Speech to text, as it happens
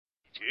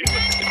Changing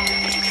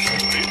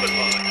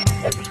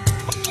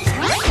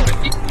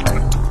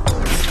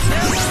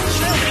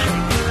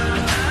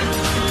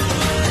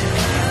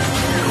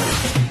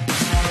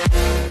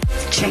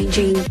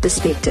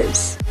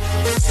Perspectives.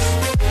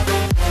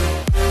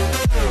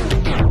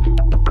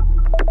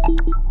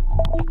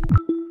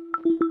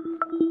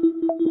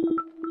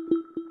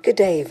 Good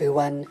day,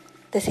 everyone.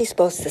 This is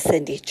Pastor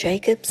Cindy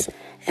Jacobs,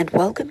 and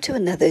welcome to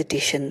another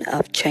edition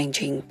of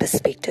Changing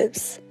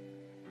Perspectives.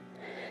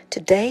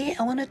 Today,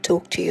 I want to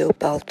talk to you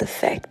about the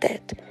fact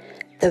that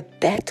the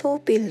battle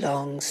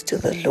belongs to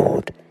the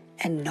Lord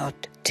and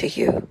not to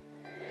you.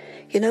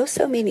 You know,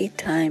 so many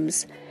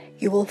times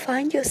you will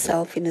find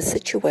yourself in a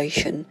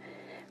situation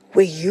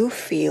where you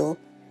feel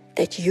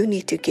that you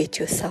need to get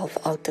yourself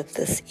out of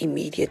this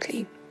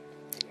immediately.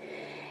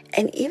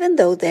 And even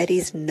though that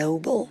is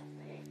noble,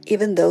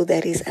 even though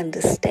that is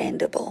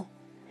understandable,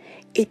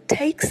 it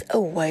takes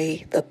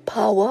away the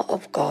power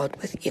of God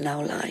within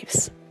our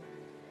lives.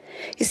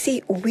 You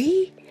see,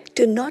 we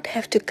do not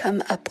have to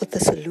come up with a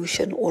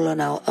solution all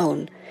on our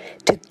own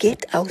to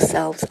get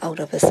ourselves out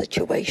of a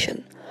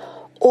situation.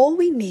 All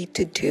we need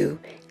to do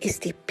is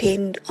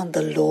depend on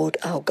the Lord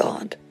our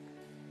God.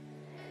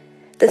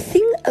 The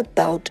thing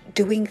about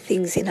doing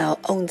things in our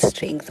own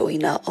strength or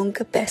in our own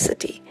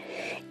capacity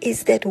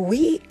is that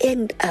we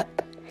end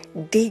up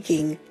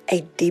digging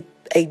a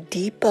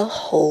deeper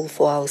hole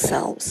for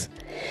ourselves.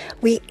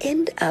 We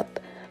end up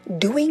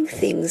doing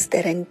things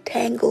that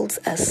entangles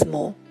us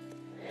more.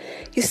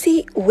 You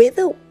see,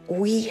 whether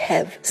we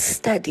have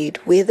studied,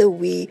 whether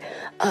we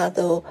are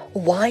the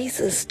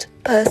wisest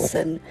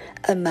person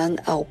among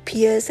our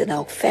peers and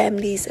our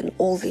families and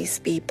all these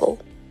people,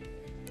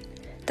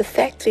 the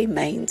fact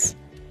remains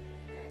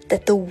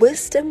that the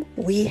wisdom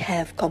we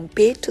have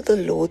compared to the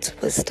Lord's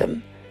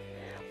wisdom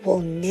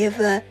will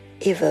never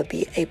ever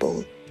be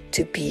able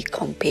to be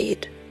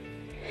compared.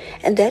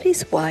 And that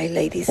is why,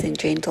 ladies and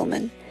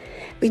gentlemen,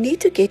 we need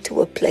to get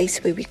to a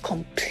place where we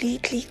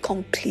completely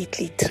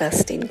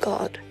trust in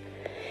God.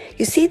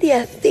 You see,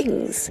 there are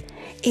things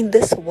in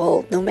this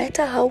world, no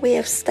matter how we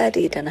have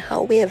studied and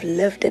how we have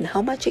lived and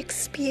how much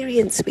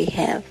experience we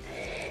have,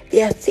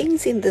 there are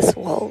things in this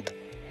world,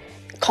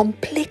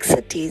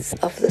 complexities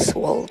of this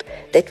world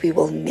that we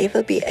will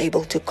never be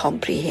able to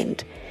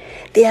comprehend.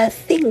 There are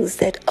things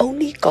that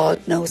only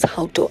God knows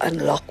how to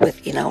unlock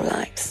within our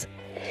lives.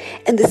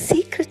 And the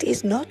secret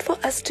is not for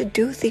us to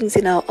do things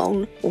in our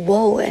own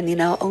will and in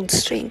our own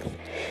strength.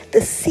 The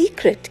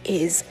secret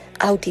is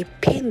our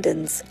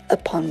dependence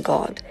upon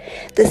God.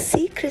 The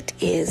secret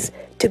is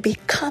to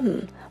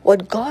become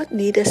what God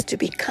needs us to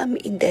become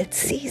in that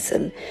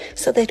season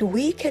so that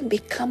we can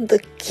become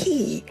the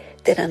key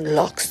that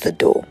unlocks the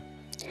door.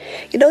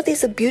 You know,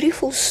 there's a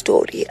beautiful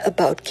story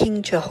about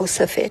King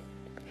Jehoshaphat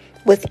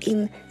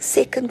within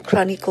 2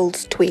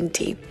 Chronicles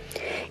 20.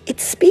 It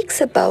speaks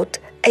about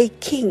a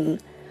king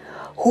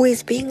who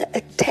is being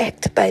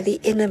attacked by the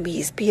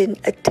enemies, being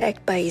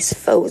attacked by his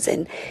foes.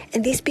 And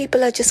these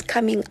people are just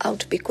coming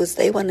out because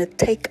they want to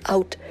take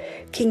out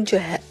King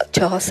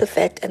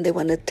Jehoshaphat and they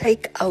want to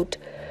take out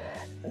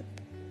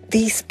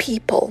these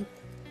people.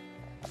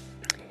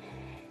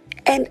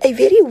 And a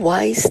very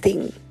wise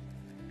thing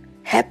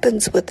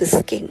happens with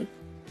this king.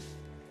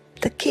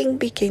 The king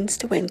begins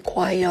to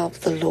inquire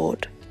of the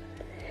Lord.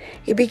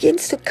 He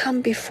begins to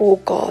come before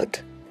God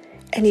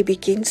and he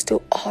begins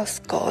to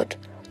ask God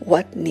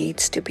what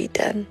needs to be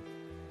done.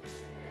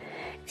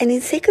 And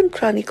in 2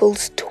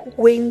 Chronicles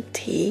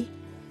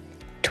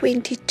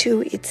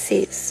 20:22 it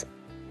says,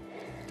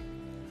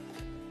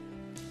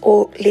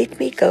 or let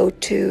me go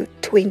to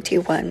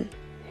 21.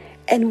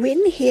 And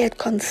when he had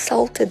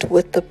consulted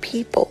with the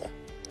people,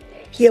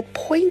 he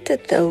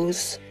appointed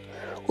those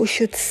who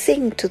should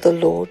sing to the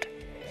Lord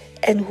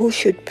and who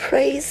should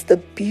praise the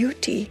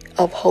beauty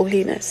of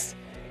holiness.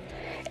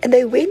 And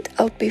they went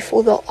out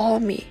before the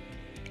army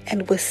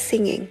and were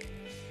singing,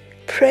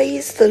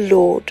 "Praise the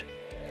Lord,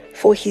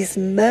 for his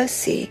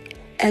mercy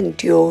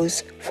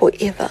endures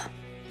forever."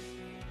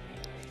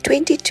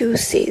 22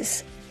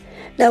 says,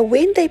 "Now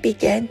when they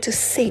began to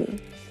sing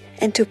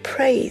and to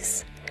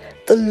praise,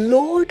 the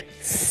Lord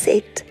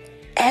set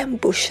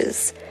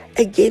ambushes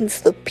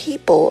against the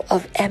people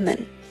of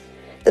Ammon,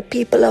 the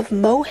people of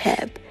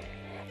Moab,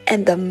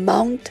 and the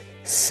Mount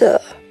Seir,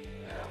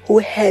 who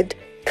had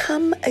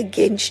come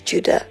against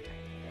Judah,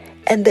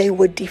 and they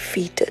were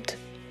defeated.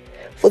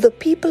 For the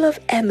people of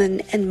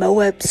Ammon and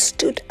Moab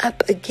stood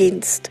up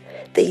against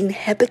the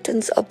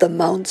inhabitants of the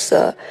Mount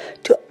Seir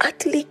to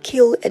utterly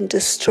kill and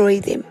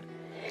destroy them.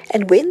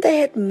 And when they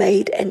had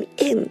made an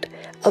end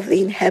of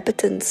the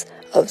inhabitants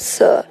of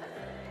Seir,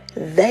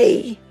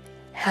 they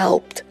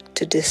helped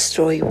to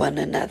destroy one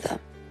another."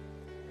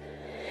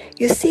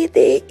 You see,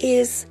 there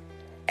is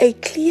a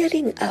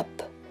clearing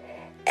up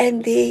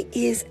and there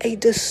is a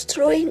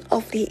destroying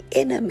of the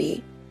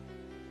enemy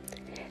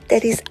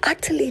that is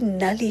utterly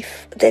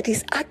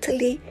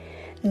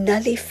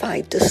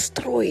nullified,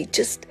 destroyed,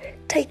 just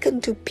taken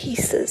to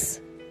pieces.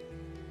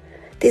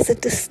 There's a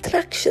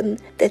destruction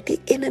that the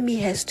enemy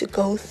has to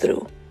go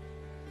through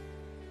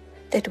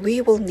that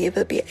we will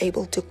never be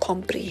able to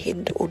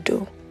comprehend or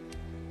do.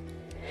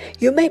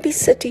 You may be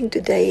sitting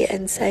today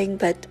and saying,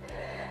 but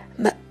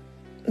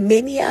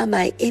many are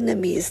my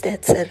enemies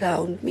that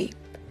surround me.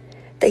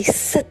 They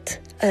sit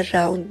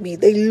around me,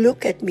 they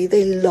look at me,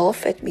 they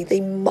laugh at me,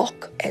 they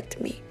mock at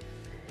me.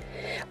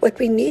 What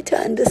we need to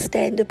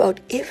understand about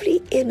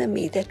every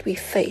enemy that we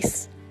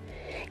face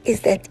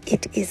is that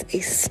it is a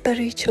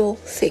spiritual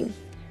thing.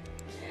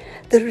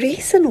 The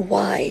reason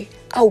why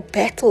our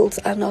battles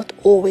are not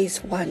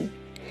always won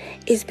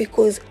is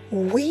because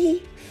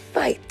we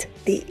fight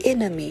the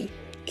enemy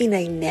in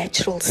a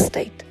natural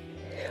state.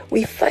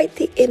 We fight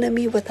the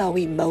enemy with our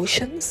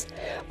emotions.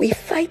 We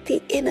fight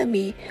the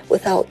enemy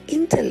with our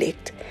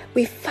intellect.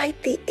 We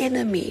fight the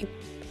enemy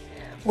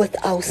with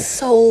our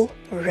soul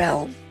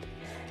realm,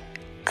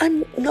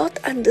 and not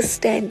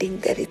understanding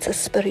that it's a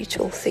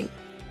spiritual thing.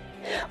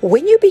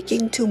 When you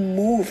begin to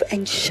move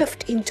and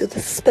shift into the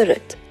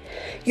spirit,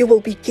 you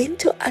will begin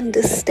to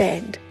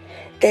understand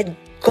that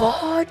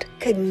God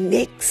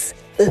connects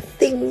the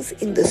things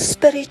in the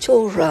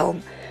spiritual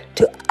realm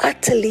to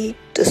utterly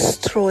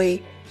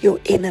destroy your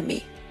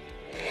enemy.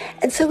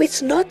 And so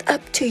it's not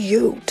up to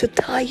you to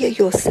tire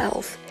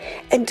yourself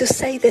and to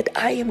say that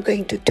I am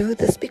going to do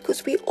this,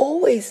 because we're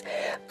always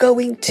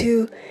going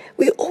to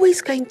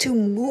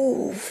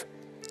move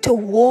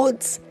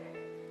towards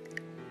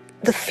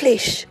the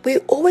flesh.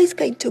 We're always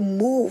going to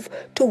move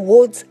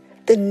towards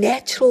the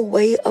natural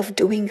way of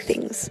doing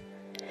things.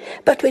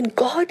 But when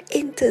God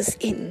enters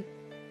in,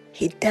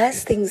 He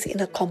does things in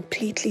a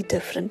completely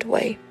different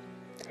way.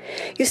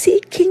 You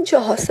see, King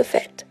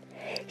Jehoshaphat,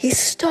 he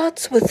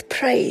starts with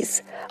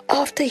praise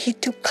after he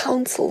took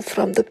counsel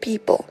from the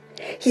people.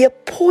 He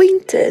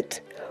appointed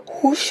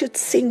who should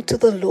sing to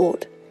the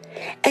Lord.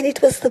 And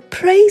it was the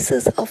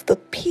praises of the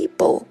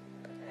people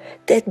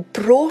that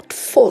brought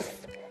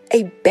forth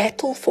a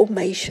battle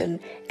formation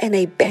and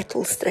a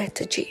battle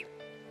strategy.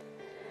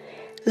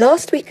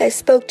 Last week I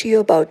spoke to you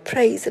about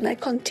praise, and I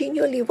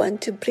continually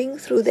want to bring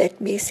through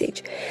that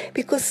message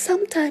because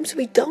sometimes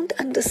we don't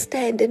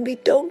understand and we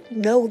don't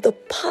know the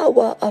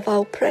power of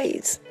our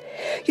praise.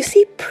 You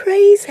see,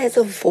 praise has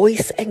a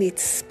voice and it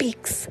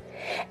speaks.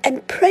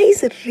 And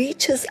praise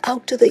reaches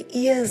out to the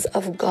ears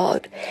of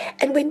God.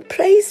 And when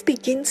praise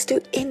begins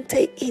to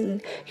enter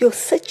in, your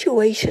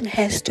situation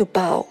has to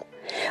bow.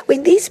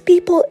 When these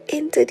people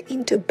entered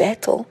into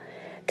battle,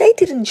 they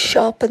didn't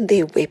sharpen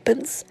their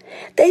weapons.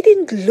 They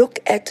didn't look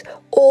at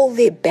all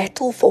their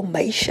battle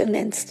formation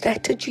and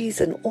strategies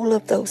and all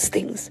of those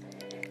things.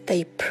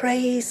 They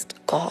praised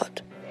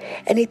God.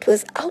 And it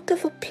was out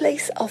of a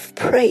place of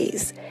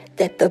praise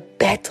that the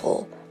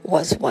battle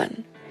was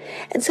won.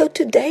 And so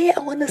today I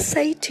want to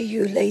say to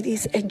you,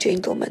 ladies and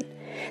gentlemen,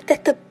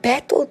 that the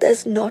battle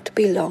does not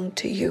belong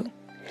to you.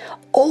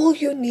 All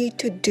you need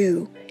to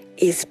do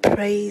is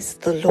praise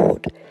the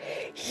Lord.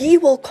 He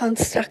will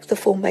construct the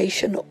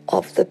formation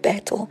of the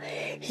battle.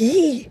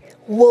 He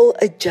will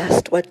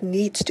adjust what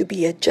needs to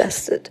be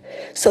adjusted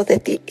so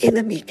that the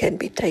enemy can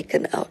be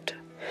taken out.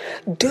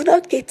 Do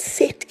not get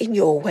set in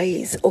your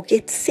ways or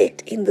get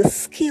set in the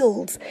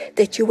skills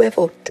that you have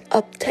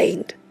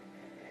obtained.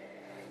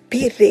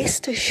 Be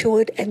rest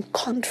assured and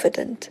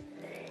confident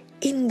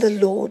in the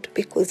Lord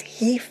because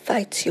He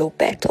fights your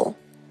battle.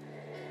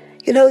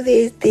 You know,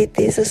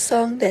 there's a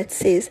song that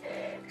says,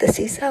 "This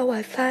is how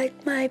I fight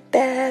my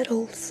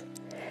battles.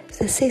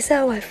 This is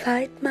how I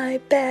fight my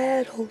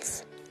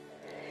battles."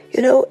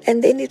 You know,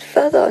 and then it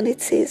further on, it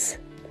says,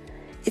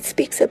 it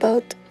speaks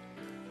about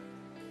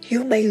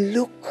you may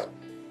look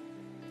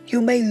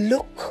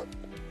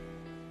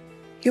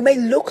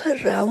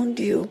around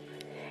you,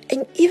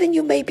 and even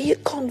you may be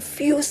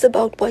confused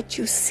about what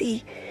you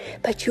see,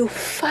 but you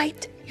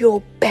fight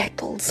your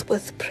battles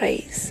with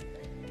praise.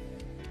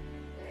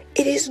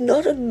 It is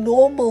not a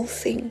normal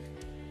thing.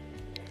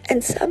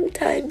 And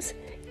sometimes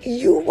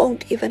you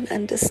won't even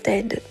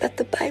understand it. But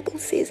the Bible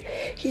says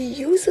He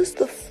uses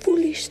the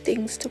foolish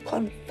things to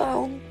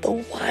confound the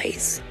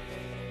wise.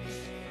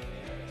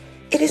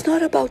 It is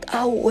not about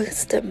our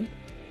wisdom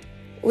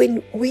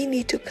when we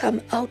need to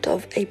come out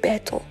of a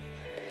battle.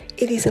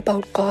 It is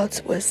about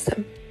God's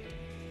wisdom.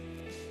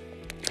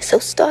 So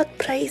start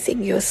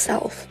praising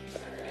yourself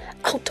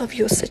out of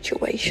your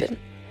situation.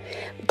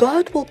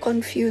 God will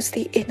confuse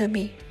the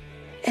enemy,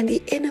 and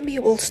the enemy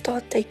will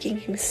start taking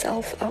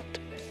himself out.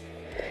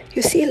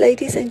 You see,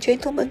 ladies and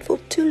gentlemen, for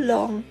too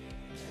long,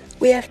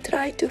 we have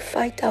tried to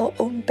fight our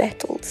own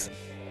battles,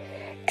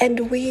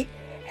 and we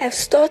have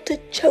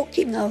started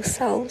choking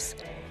ourselves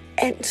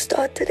and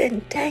started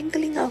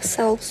entangling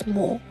ourselves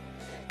more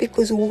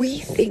because we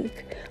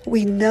think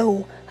we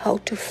know how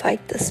to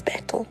fight this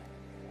battle.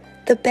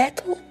 The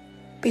battle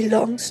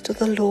belongs to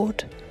the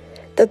Lord.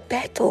 The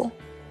battle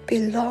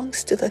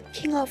belongs to the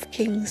King of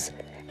Kings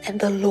and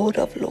the Lord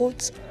of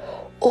Lords.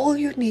 All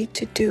you need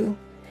to do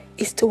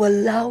is to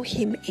allow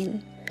Him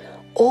in.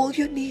 All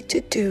you need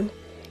to do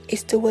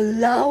is to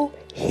allow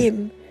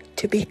Him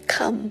to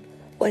become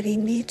what He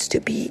needs to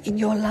be in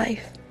your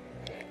life.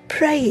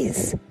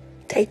 Praise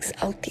takes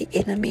out the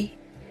enemy.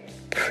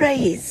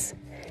 Praise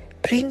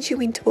brings you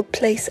into a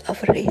place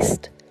of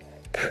rest.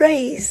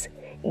 Praise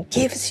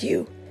gives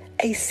you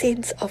a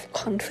sense of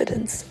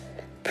confidence.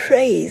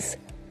 Praise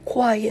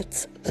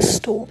quiets the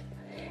storm.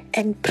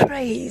 And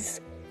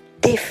praise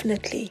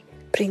definitely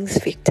brings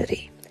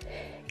victory.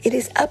 It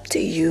is up to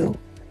you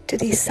to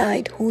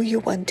decide who you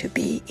want to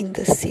be in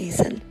this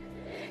season.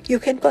 You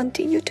can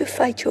continue to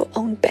fight your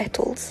own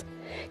battles.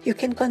 You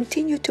can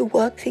continue to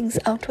work things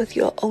out with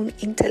your own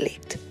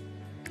intellect.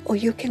 Or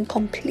you can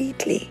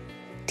completely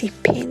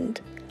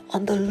depend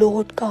on the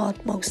Lord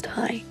God Most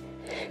High.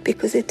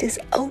 Because it is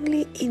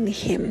only in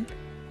Him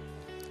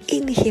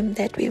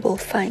that we will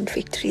find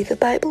victory. The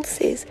Bible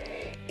says,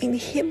 in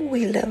Him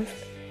we live,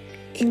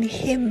 in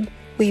Him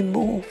we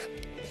move,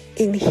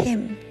 in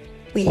Him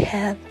we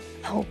have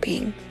our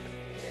being.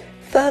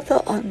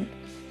 Further on,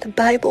 the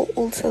Bible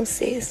also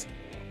says,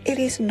 it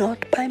is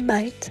not by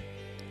might,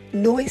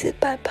 nor is it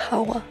by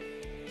power,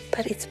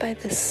 but it's by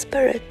the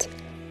Spirit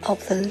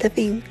of the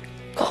living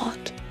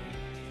God.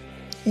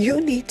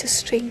 You need to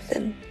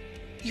strengthen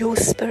your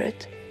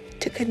spirit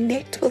to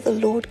connect with the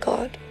Lord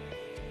God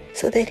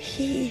so that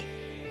He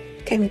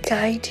can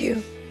guide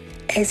you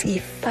as He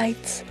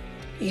fights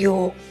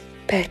your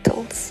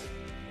battles.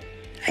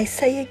 I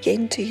say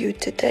again to you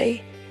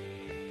today,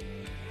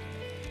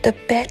 the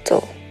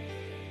battle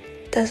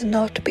does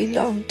not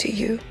belong to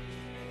you.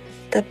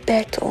 The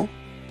battle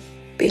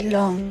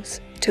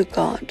belongs to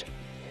God.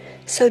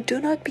 So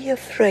do not be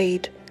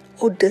afraid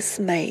or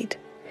dismayed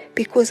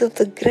because of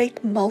the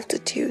great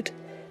multitude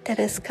that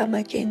has come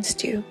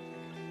against you,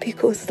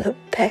 because the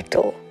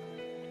battle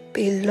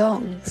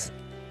belongs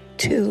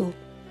to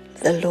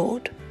the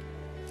Lord.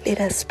 Let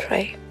us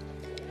pray.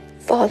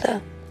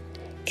 Father,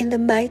 in the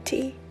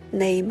mighty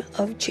name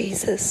of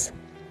Jesus,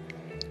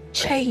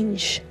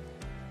 change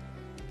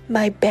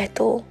my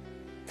battle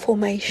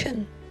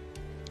formation.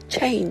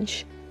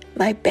 Change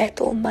my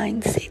battle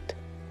mindset.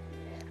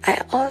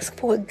 I ask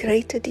for a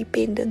greater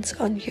dependence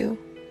on you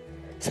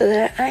so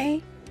that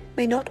I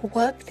may not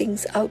work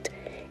things out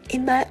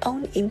in my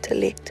own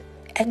intellect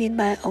and in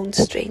my own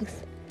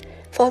strength.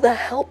 Father,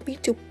 help me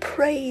to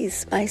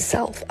praise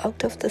myself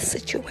out of the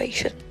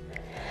situation.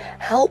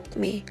 Help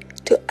me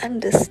to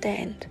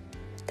understand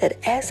that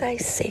as I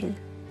sing,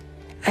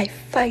 I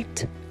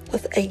fight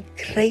with a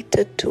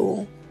greater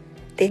tool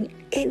than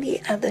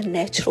any other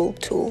natural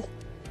tool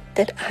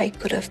that I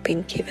could have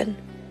been given.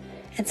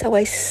 And so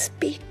I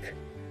speak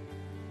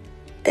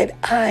that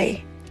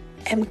I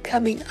am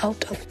coming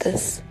out of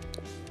this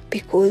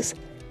because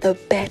the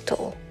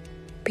battle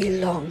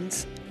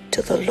belongs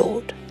to the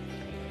Lord.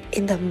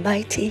 In the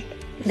mighty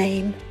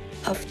name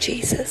of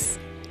Jesus.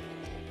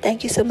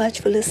 Thank you so much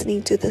for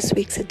listening to this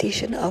week's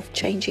edition of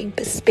Changing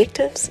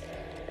Perspectives.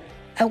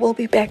 I will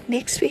be back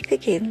next week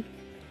again,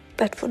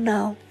 but for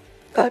now,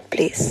 God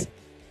bless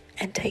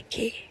and take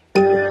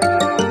care.